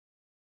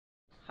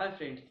Hi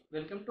friends,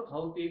 welcome to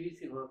How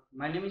PVC Works.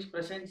 My name is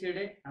Prashant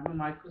Chide. I'm a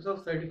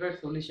Microsoft Certified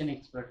Solution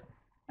Expert,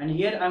 and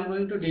here I'm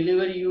going to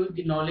deliver you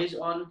the knowledge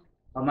on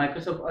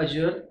Microsoft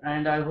Azure,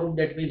 and I hope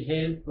that will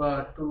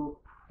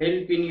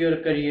help in your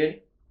career,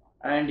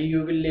 and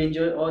you will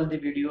enjoy all the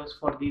videos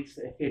for this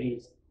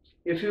series.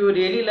 If you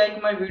really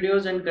like my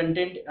videos and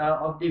content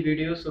of the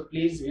video, so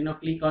please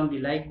click on the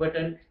like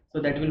button,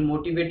 so that will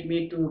motivate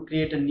me to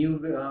create a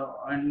new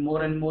and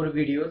more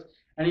videos.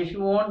 And if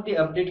you want the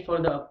update for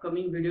the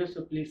upcoming videos,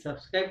 so please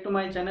subscribe to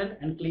my channel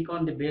and click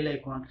on the bell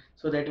icon,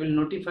 so that will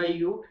notify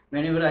you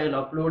whenever I will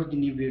upload the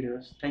new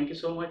videos. Thank you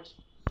so much.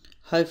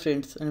 Hi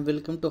friends, and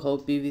welcome to How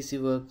PVC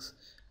Works.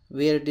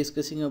 We are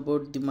discussing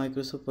about the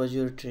Microsoft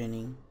Azure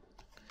training.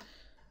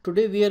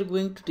 Today we are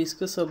going to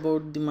discuss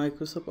about the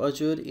Microsoft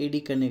Azure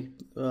AD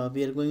Connect.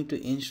 We are going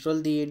to install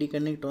the AD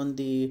Connect on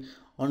the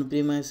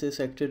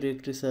on-premises Active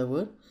Directory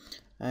server,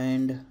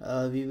 and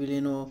we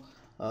will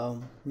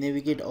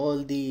navigate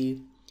all the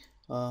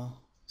uh,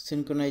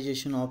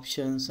 synchronization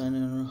options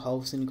and how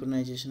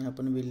synchronization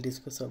happen. We'll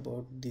discuss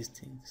about these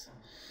things.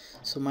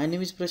 So my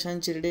name is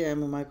Prashant Chirde. I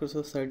am a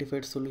Microsoft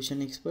Certified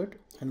Solution Expert,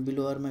 and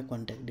below are my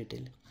contact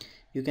details.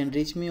 You can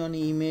reach me on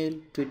email,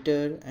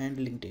 Twitter, and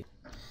LinkedIn.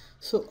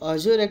 So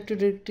Azure Active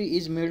Directory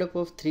is made up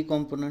of three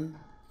components.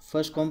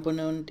 First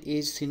component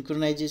is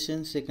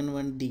synchronization. Second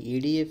one the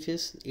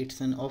ADFS. It's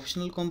an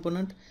optional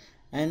component,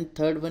 and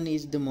third one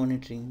is the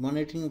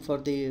monitoring for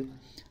the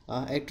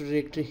Active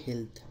Directory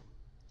health.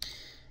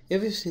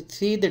 If you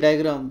see the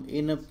diagram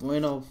in a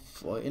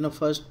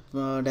first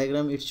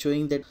diagram, it's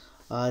showing that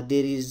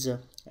there is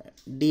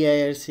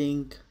dir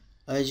sync,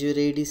 Azure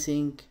AD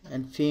sync,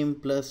 and fame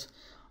plus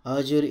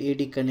Azure AD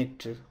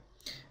connector.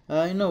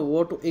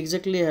 What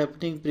exactly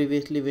happening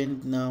previously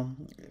when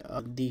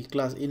the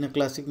class in a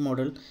classic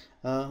model.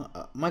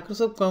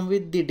 Microsoft come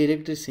with the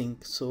directory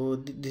sync. So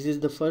this is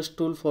the first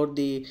tool for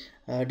the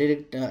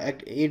direct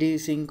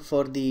AD sync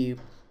for the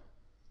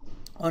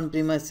on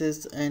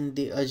premises and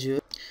the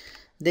Azure.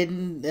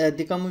 Then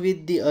they come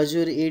with the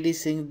Azure AD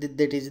Sync,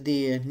 that is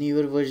the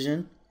newer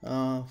version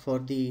for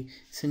the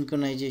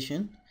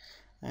synchronization,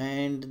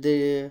 and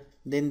then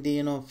the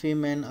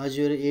FIM and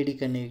Azure AD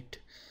Connect.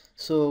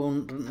 So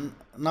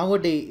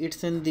nowadays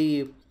it's in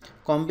the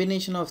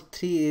combination of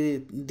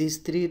these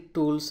three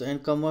tools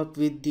and come up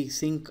with the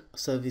sync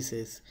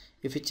services.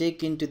 If you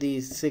check into the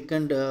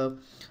second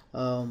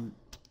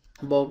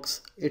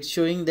box, it's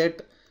showing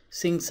that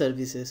sync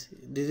services.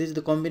 This is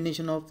the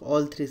combination of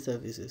all three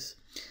services.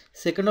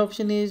 Second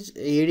option is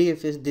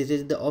ADFS. This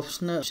is the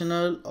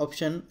optional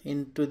option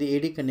into the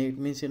AD Connect.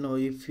 Means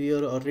if you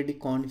are already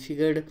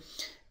configured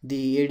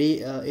the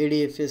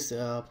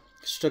ADFS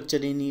structure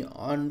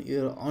on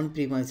your on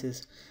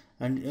premises,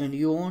 and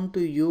you want to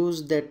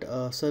use that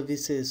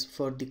services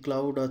for the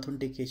cloud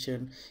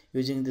authentication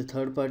using the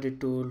third party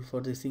tool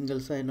for the single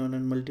sign-on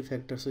and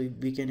multi-factor, so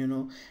we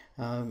can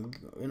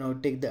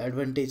take the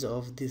advantage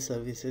of these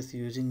services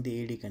using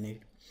the AD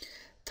Connect.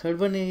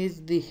 Third one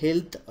is the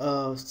health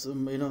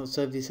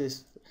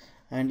services,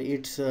 and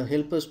it's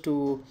help us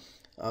to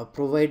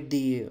provide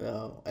the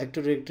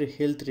Active Directory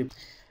health report.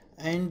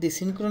 And the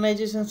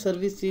synchronization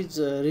service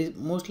is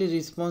mostly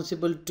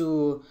responsible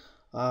to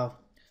uh,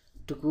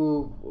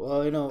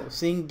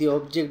 seeing the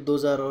object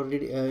those are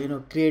already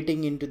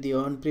creating into the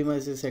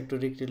on-premises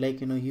Active Directory,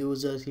 like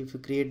users. If you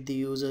create the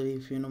user,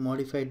 if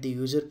modified the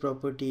user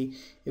property,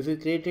 if you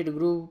created a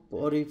group,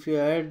 or if you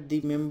add the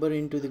member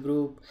into the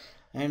group,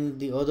 and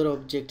the other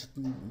objects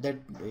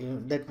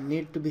that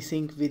need to be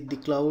synced with the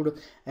cloud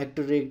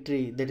Active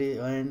Directory, that is,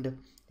 and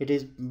it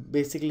is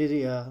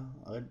basically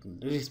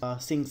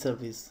sync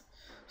service.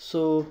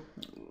 So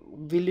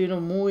we'll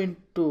move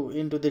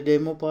into the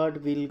demo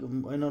part. We'll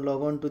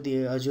log on to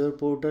the Azure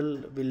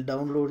portal. We'll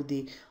download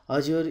the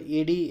Azure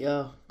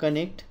AD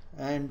Connect,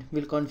 and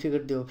we'll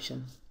configure the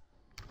option.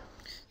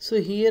 So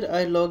here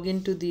I log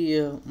into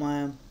the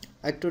my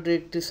Active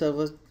Directory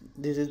server.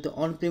 This is the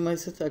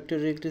on-premises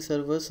Active Directory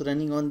servers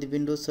running on the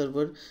Windows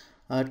Server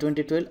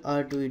 2012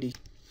 R2ED.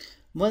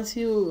 Once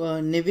you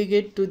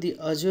navigate to the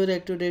Azure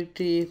Active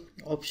Directory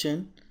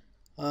option,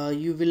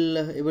 you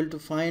will able to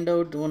find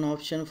out one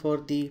option for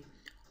the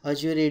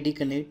Azure AD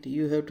Connect.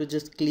 You have to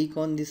just click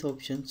on this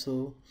option,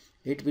 so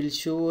it will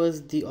show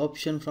us the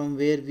option from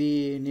where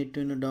we need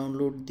to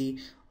download the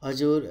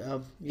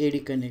Azure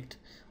AD Connect.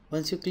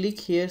 Once you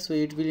click here, so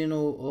it will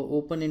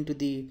open into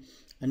the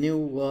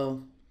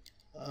new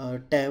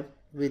tab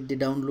with the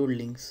download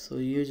links. So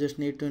you just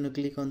need to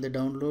click on the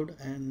download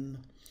and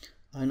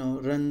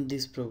run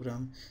this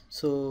program.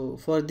 So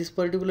for this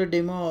particular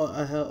demo,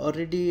 I have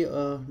already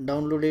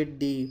downloaded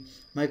the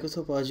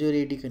Microsoft Azure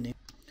AD Connect.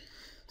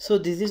 So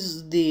this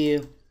is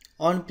the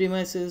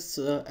on-premises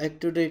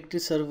Active Directory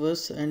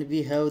servers, and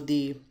we have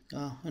the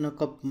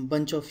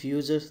bunch of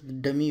users,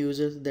 dummy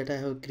users that I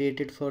have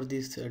created for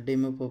this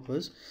demo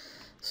purpose.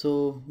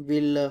 So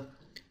we'll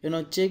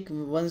check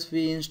once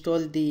we install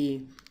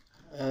the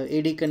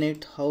AD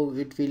Connect, how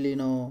it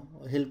will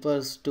help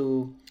us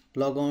to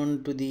log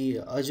on to the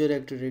Azure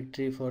Active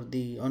Directory for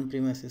the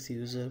on-premises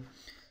user.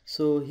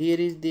 So here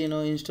is the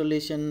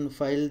installation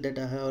file that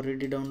I have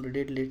already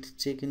downloaded. Let's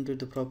check into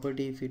the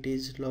property if it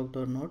is locked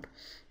or not.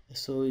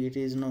 So it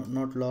is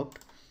not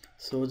locked.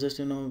 So just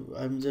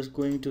I'm just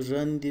going to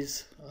run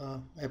this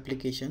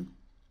application.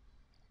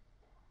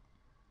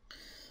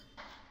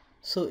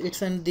 So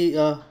it's on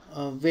the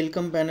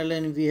welcome panel,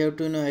 and we have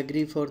to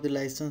agree for the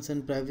license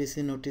and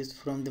privacy notice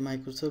from the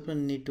Microsoft,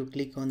 and need to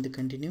click on the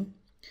continue.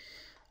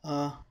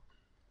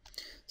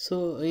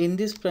 So in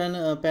this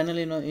panel,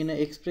 in a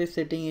express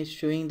setting is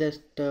showing that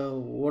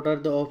what are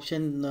the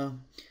options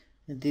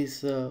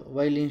this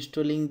while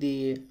installing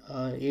the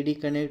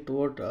AD Connect,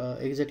 what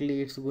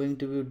exactly it's going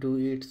to do.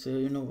 It's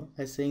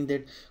as saying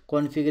that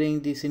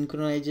configuring the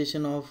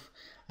synchronization of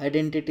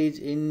identities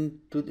in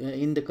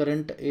the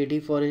current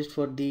AD forest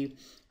for the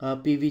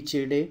PV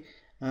Chede,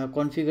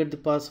 configure the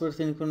password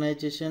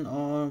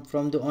synchronization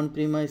from the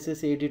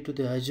on-premises AD to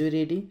the Azure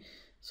AD,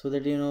 so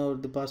that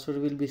the password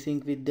will be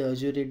synced with the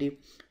Azure AD.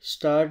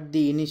 Start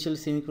the initial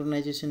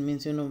synchronization,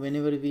 means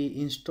whenever we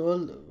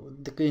install,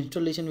 the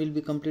installation will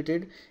be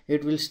completed,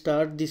 it will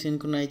start the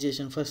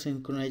synchronization, first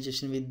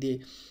synchronization with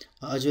the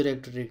Azure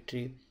Active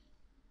Directory.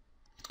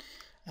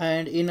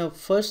 And in a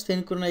first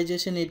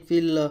synchronization, it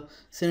will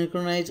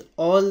synchronize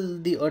all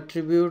the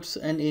attributes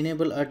and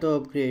enable auto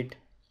upgrade.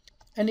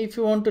 And if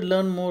you want to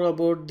learn more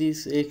about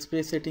this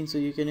express settings, so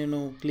you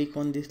can click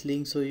on this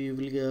link, so you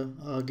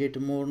will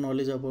get more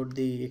knowledge about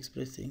the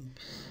expressing.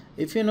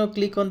 If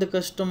click on the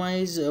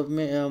customize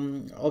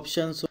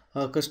options,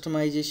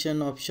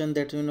 customization option,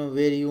 that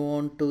where you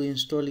want to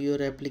install your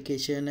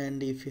application,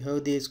 and if you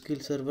have the SQL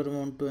server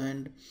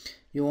and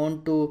you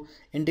want to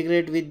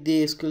integrate with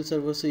the SQL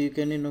server, so you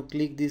can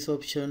click this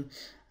option.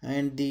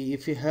 And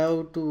if you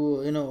have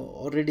to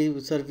already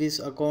service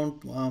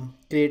account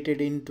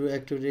created into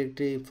Active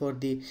Directory for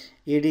the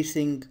AD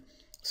sync,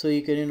 so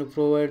you can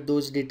provide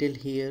those detail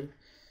here.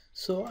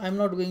 So I'm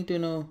not going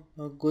to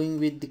going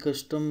with the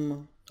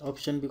custom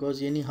option,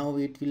 because anyhow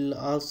it will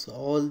ask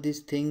all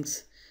these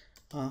things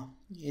uh,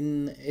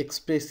 in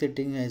express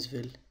setting as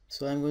well.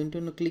 So I'm going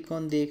to click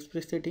on the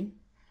express setting.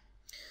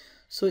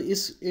 So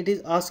it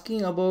is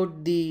asking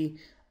about the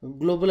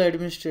global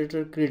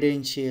administrator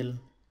credential,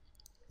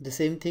 the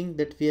same thing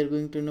that we are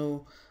going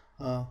to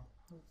uh,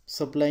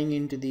 supplying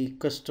into the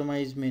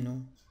customized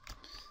menu.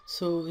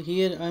 So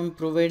here I'm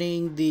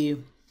providing the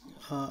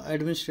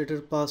administrator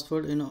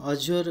password.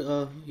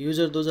 Azure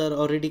user, those are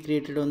already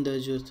created on the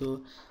Azure.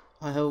 So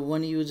I have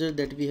one user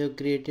that we have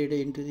created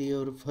into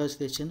your first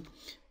session,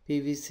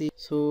 PVC.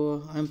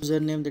 So I'm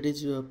username, that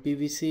is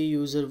PVC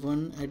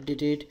user1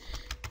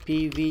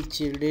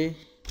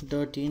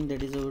 @pvchilde.in,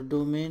 that is our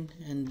domain,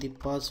 and the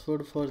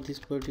password for this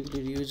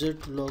particular user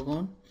to log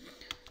on.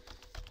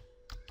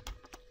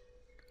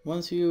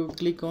 Once you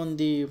click on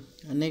the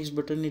next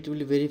button, it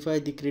will verify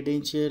the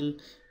credential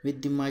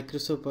with the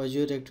Microsoft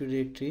Azure Active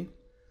Directory.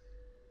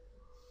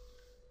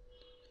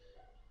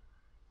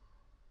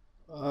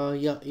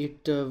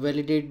 It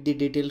validate the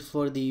detail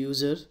for the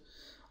user.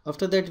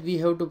 After that, we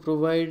have to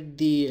provide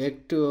the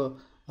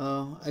Active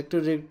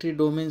Directory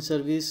domain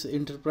service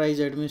enterprise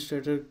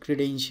administrator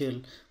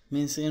credential.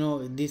 Means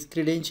this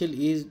credential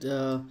is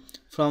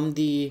from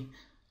the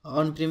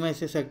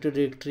on-premises Active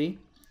Directory.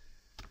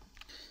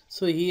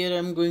 So here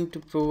I'm going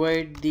to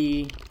provide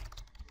the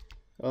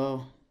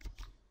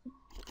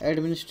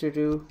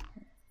administrative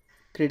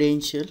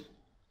credential,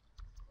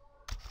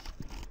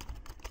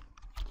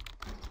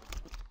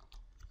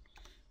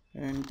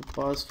 and the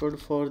password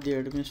for the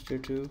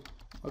administrative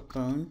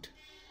account,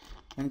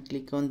 and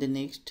click on the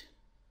next.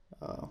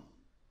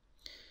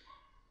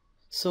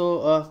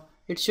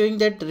 It's showing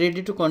that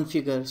ready to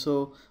configure.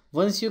 So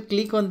once you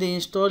click on the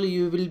install,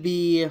 you will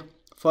be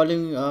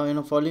following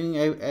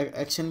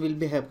action will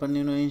be happen.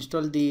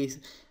 Install the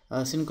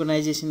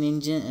synchronization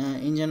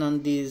engine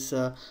on these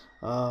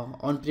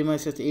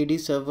on-premises AD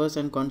servers,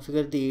 and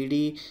configure the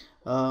AD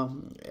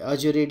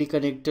Azure AD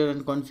connector,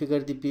 and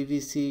configure the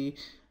PVC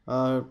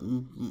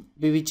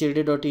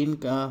pvchilde.in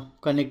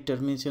connector,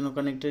 means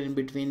connector in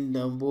between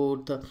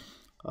both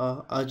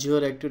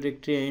Azure Active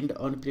Directory and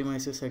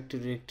on-premises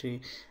Active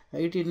Directory.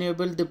 It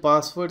enables the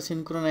password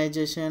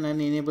synchronization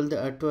and enable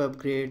the auto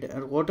upgrade,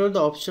 and what are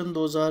the options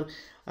those are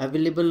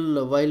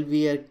available while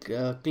we are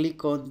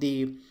click on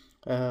the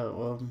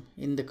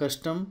in the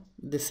custom,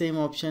 the same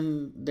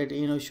option that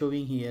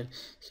showing here.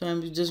 So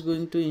I'm just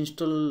going to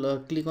install,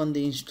 click on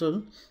the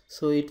install,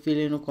 so it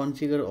will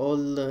configure all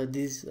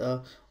these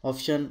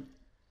option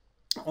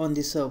on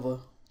the server.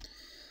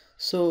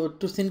 So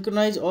to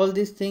synchronize all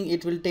these thing,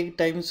 it will take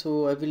time,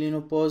 so I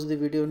will pause the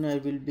video, and I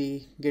will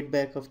be get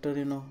back after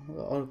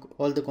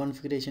all the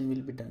configuration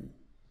will be done.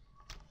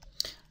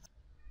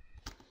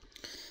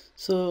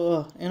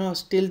 So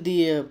still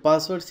the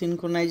password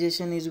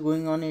synchronization is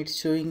going on. It's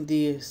showing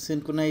the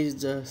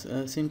synchronized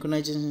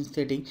synchronization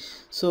setting.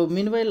 So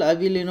meanwhile, I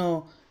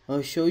will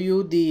show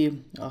you the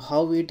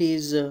how it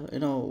is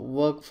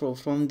work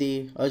from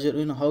the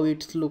Azure, how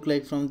it look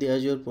like from the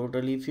Azure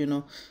portal. If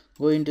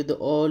go into the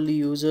all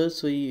users.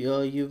 So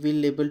you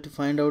will able to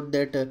find out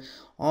that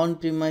on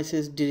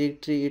premises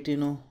directory,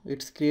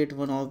 it's create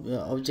one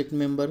object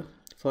member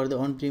for the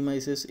on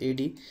premises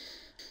AD.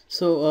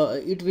 So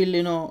it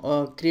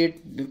will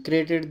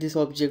created this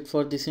object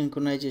for the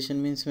synchronization,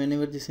 means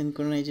whenever the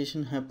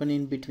synchronization happen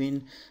in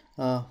between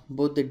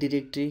both the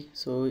directory,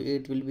 so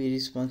it will be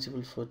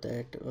responsible for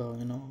that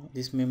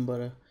this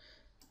member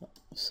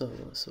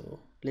server. So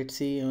let's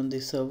see on the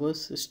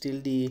servers,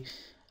 still the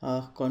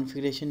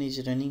configuration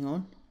is running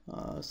on.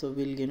 So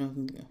we'll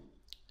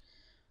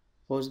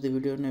pause the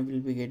video and I will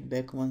be get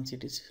back once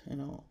it is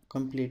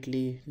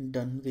completely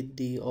done with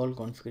the all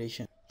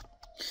configuration.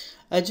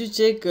 As you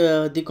check,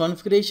 the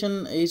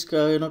configuration is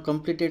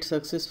completed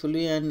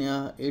successfully, and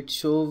it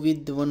show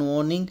with one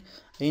warning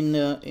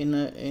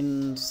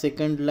in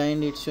second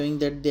line. It's showing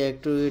that the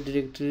Active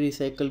Directory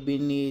cycle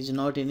bin is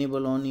not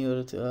enabled on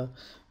your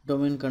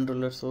domain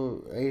controller,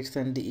 so it's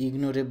an the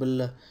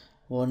ignorable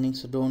warning.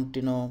 So don't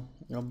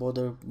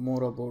bother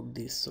more about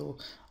this. So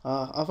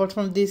apart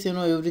from this,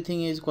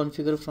 everything is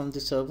configured from the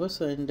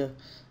servers, and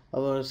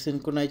our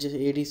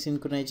synchronization AD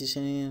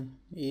synchronization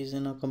is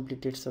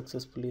completed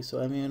successfully. So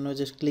I'm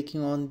just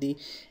clicking on the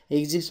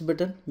exist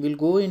button. We'll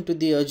go into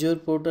the Azure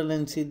portal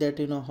and see that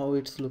how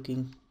it's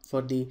looking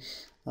for the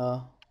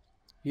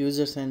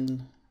users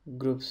and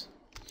groups.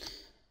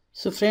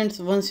 So friends,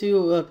 once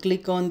you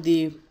click on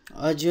the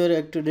Azure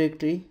Active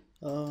Directory,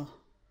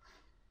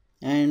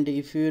 and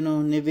if you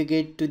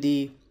navigate to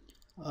the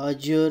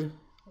Azure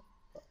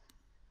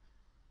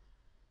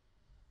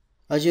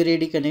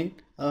AD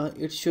Connect,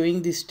 it's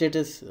showing the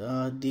status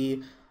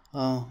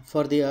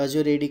for the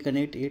Azure AD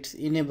Connect. It's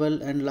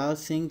enabled, and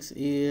last syncs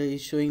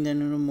is showing that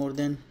more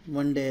than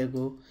 1 day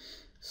ago.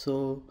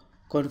 So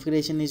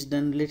configuration is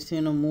done. Let's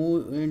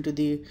move into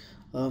the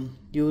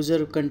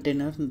user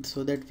container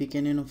so that we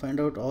can find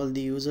out all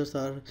the users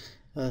are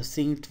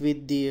synced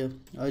with the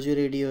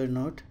Azure AD or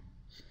not.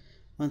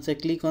 Once I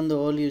click on the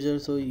all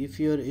users, so if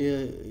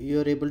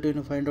you're able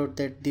to find out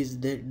that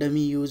the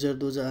dummy user,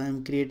 those I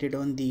am created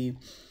on the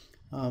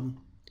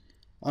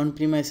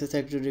on-premises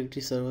Active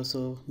Directory server,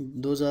 so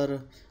those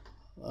are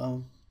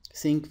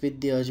sync with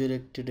the Azure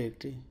Active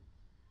Directory.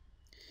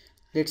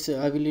 Let's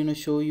I will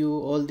show you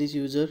all these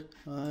user.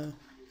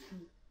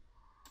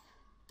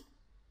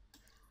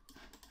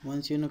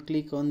 Once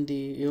click on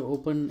the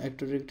open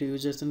Active Directory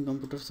users and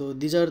computer, so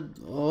these are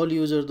all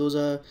users,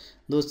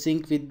 those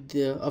sync with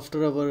the,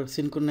 after our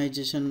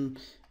synchronization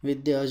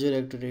with the Azure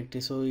Active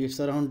Directory. So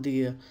it's around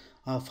the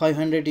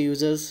 500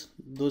 users,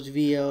 those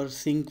we are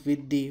sync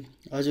with the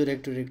Azure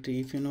Active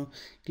Directory. If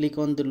click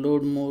on the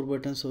load more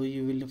button, so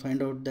you will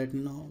find out that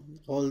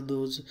all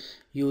those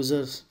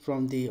users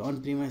from the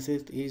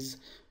on-premises is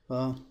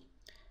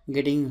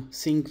getting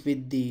sync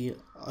with the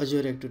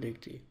Azure Active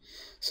Directory.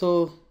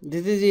 So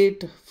this is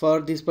it for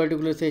this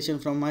particular session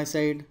from my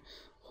side.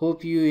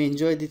 Hope you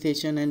enjoy the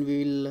session, and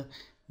we will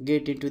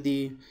get into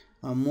the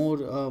more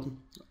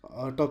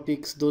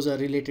topics. Those are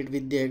related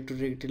with the Active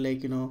Directory,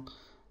 like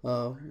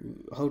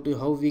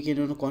how we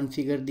can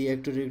configure the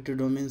Active Directory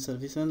domain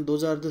service, and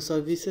those are the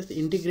services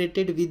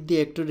integrated with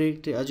the Active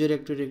Directory, Azure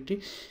Active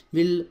Directory.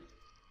 We'll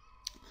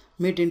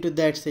meet into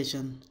that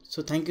session.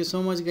 So thank you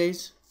so much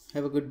guys,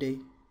 have a good day.